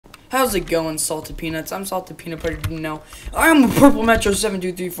How's it going, Salted Peanuts? I'm Salted Peanut Butter, didn't know. I'm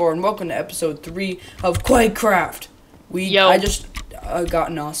Purplemetro7234, and welcome to episode 3 of Quakecraft. I just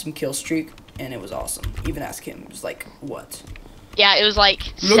got an awesome kill streak, and it was awesome. Even ask him, it was like, what? Yeah, it was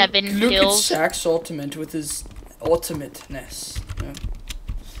like 7 kills. Look at Sack's ultimate with his ultimateness.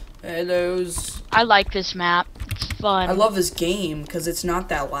 Hellos. I like this map. It's fun. I love this game, because it's not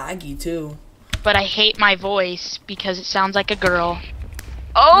that laggy, too. But I hate my voice, because it sounds like a girl.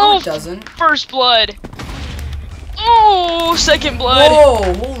 Oh, no, it doesn't. First blood. Oh, second blood.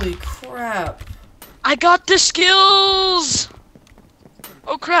 Whoa, holy crap. I got the skills.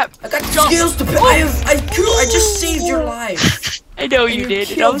 Oh crap. I got the skills to I just saved your life. I know you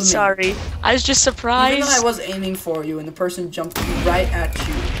did. I'm sorry. I was just surprised. Even though I was aiming for you and the person jumped right at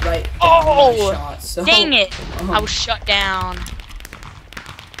you, right my shot. So, dang it. I was shut down.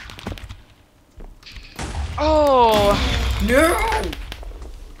 Oh. No.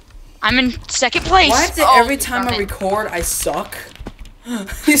 I'm in second place. Why is it every time I record, I suck?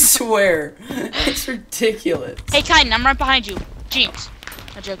 I swear. It's ridiculous. Hey, Kaiden, I'm right behind you. Jinx.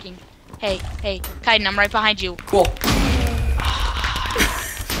 I'm joking. Hey, Kaiden, I'm right behind you. Cool.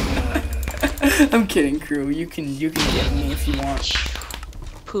 I'm kidding, crew. You can give me if you want.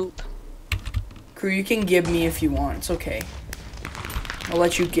 Poop. Crew, you can give me if you want. It's okay. I'll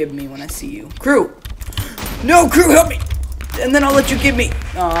let you give me when I see you. Crew! No, crew, help me! And then I'll let you give me.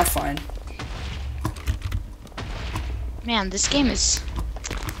 Aw, fine. Man, this game is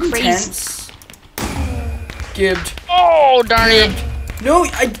crazy. Intense. Gibbed. Oh, darn it. No,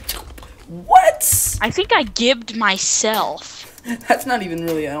 what? I think I gibbed myself. That's not even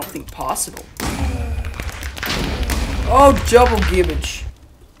really, I don't think, possible. Oh, double gibbage.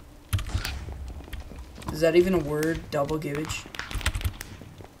 Is that even a word? Double gibbage?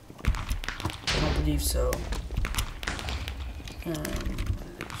 I don't believe so.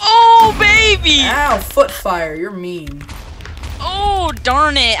 Oh, baby! Ow, foot fire, you're mean. Oh,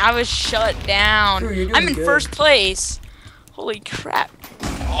 darn it, I was shut down. Dude, I'm in first place. Holy crap.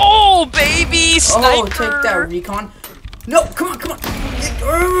 Oh, baby, sniper! Oh, take that, recon. No, come on.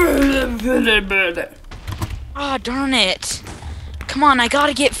 Ah, darn it. Come on, I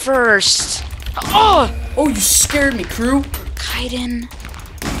gotta get first. Oh! Oh, you scared me, crew. Kaiden.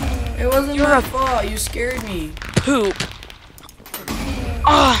 It wasn't my fault, you scared me. Poop.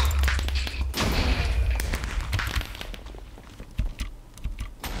 Ah!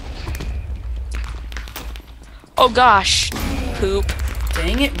 Oh gosh. Poop.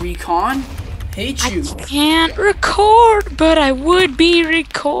 Dang it, recon. Hate you. I can't record, but I would be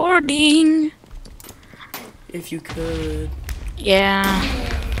recording. If you could. Yeah.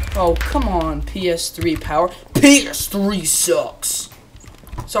 Oh, come on, PS3 power. PS3 sucks.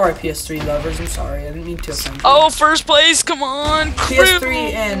 Sorry, PS3 lovers. I'm sorry. I didn't mean to offend you. Oh, first place. Come on.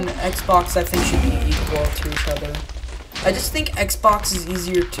 PS3 and Xbox, I think, should be equal to each other. I just think Xbox is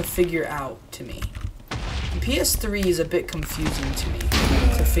easier to figure out to me. And PS3 is a bit confusing to me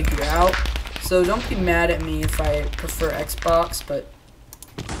to figure out. So don't be mad at me if I prefer Xbox, but...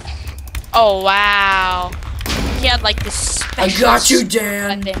 Oh, wow. He had, like, this special... I got you,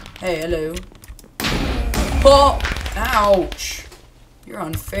 Dan! Hey, hello. Oh! Ouch! You're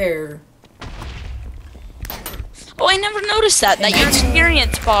unfair. Oh, I never noticed that. That your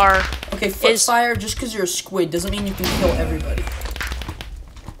experience bar. Okay, foot fire, just because you're a squid doesn't mean you can kill everybody.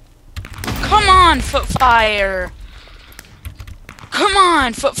 Come on, foot fire. Come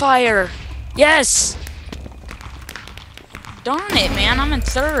on, foot fire. Yes. Darn it, man. I'm in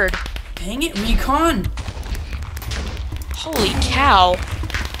third. Dang it, recon. Holy cow.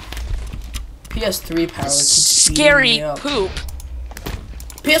 PS3 power. Scary poop.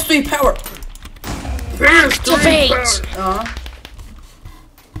 PS3 power! Activate! Power.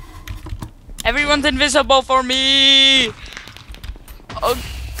 Everyone's invisible for me! Oh,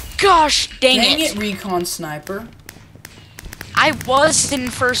 gosh, dang it. Dang it, recon sniper. I was in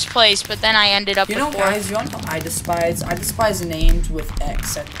first place, but then I ended up with fourth. Guys, you want to know I despise? I despise names with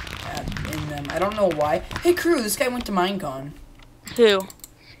X in them. I don't know why. Hey, crew, this guy went to Minecon. Who?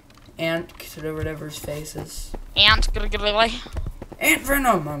 Ant, whatever his face is. Ant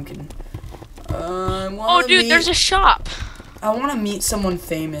Venom, I'm kidding. Oh, dude, there's a shop. I want to meet someone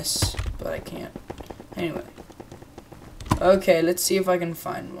famous, but I can't. Anyway. Okay, let's see if I can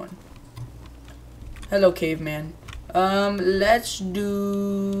find one. Hello, caveman. Let's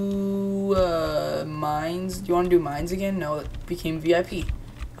do, mines. Do you want to do mines again? No, it became VIP.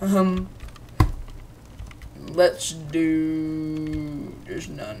 Let's do... There's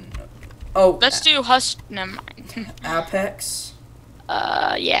none. Oh. Let's do never mind. Apex.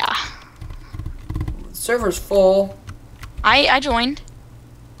 Yeah. Server's full. I joined.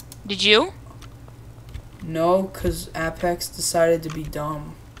 Did you? No, because Apex decided to be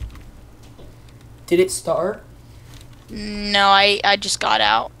dumb. Did it start? No, I just got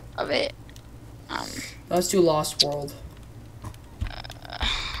out of it. Let's do Lost World.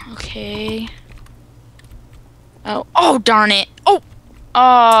 Okay. Oh, darn it.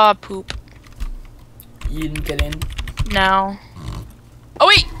 Oh, poop. You didn't get in? No. Oh,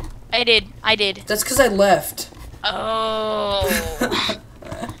 wait. I did. That's because I left. Oh.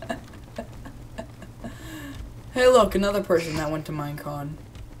 Hey, look, another person that went to Minecon.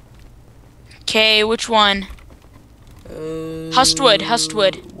 Okay, which one? Hustwood.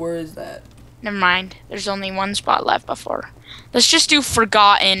 Where is that? Never mind. There's only one spot left before. Let's just do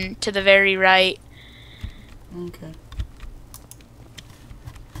Forgotten to the very right. Okay.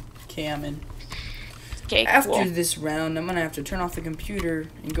 Okay, I'm in. Okay, After cool. this round, I'm gonna have to turn off the computer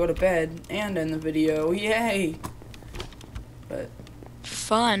and go to bed and end the video. Yay! But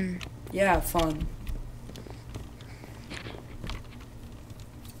Fun. yeah, fun.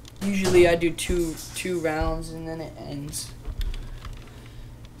 Usually I do two rounds and then it ends.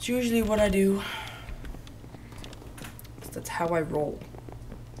 It's usually what I do. That's how I roll.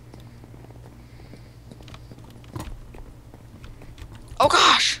 Oh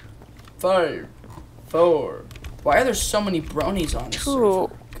gosh. 5, 4. Why are there so many bronies on this 2, server?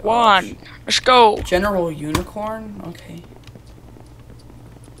 1. Let's go. General Unicorn? Okay.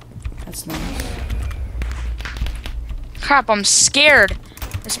 That's nice. Crap, I'm scared.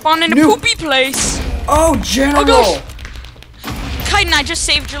 I spawned in a Noob. poopy place. Oh, General! Oh gosh. Kaiden, I just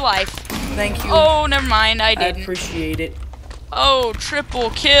saved your life. Thank you. Oh, never mind. I I didn't. appreciate it. Oh,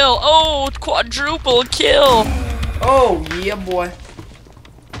 triple kill. Oh, quadruple kill. Oh, yeah, boy.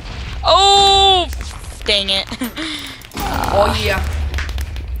 Oh, dang it. Oh, yeah.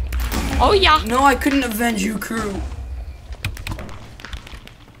 Oh, yeah. No, I couldn't avenge you, crew.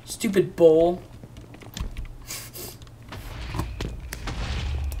 Stupid bull.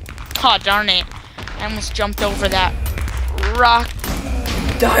 Oh, darn it. I almost jumped over that rock.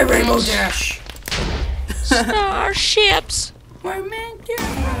 Die, Rainbow Dash. Starships. We're meant to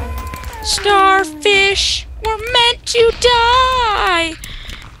fly. Starfish. We're meant to die.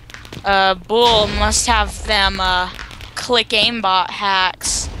 Bull must have them, click aimbot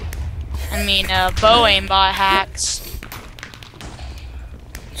hacks. I mean, bow aimbot hacks.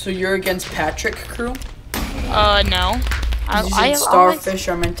 So you're against Patrick, crew? No. You said starfish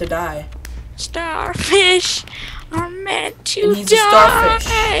are meant to die. Starfish are meant to And he's a starfish.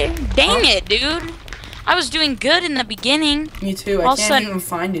 Dang it, dude. I was doing good in the beginning. Me too. All I of a can't sudden- even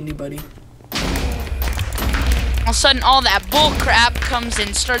find anybody. All of a sudden, all that bull crap comes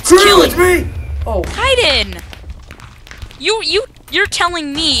and starts Crew, killing. it's me! Oh. Kaiden! You're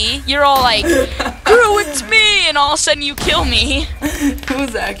telling me, you're all like, Crew, it's me, and all of a sudden you kill me. It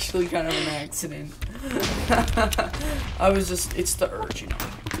was actually kind of an accident. I was just, it's the urge, you know.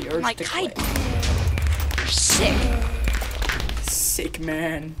 The urge Like, to play. You're sick. Sick,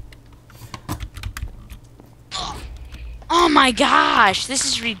 man. Oh my gosh, this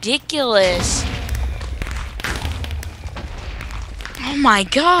is ridiculous. Oh my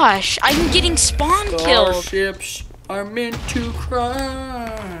gosh, I'm getting spawn killed. Starships are meant to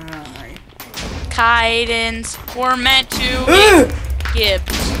cry. Kaidens were meant to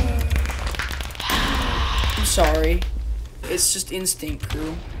Gibbs. I'm sorry. It's just instinct,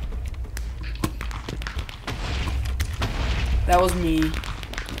 crew. That was me.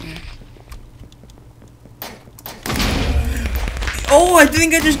 Oh, I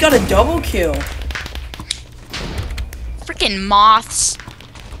think I just got a double kill. Freaking moths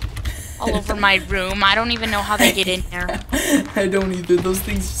all over my room. I don't even know how they get in here. I don't either. Those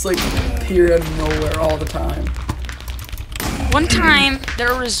things just like appear out of nowhere all the time. One time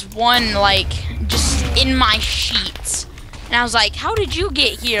there was one like just in my sheets, and I was like, "How did you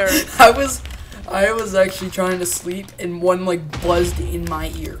get here?" I was actually trying to sleep and one like buzzed in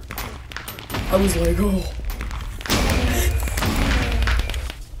my ear. I was like, oh.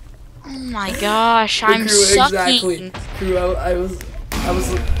 Oh my gosh, I'm sucking. Exactly. Crew, I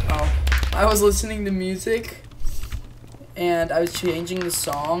was listening to music and I was changing the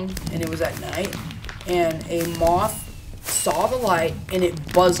song and it was at night and a moth saw the light and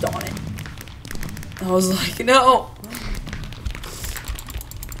it buzzed on it. I was like, no.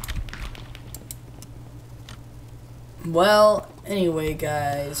 Well, anyway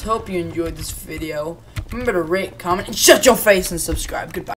guys, hope you enjoyed this video. Remember to rate, comment, and shut your face and subscribe. Goodbye.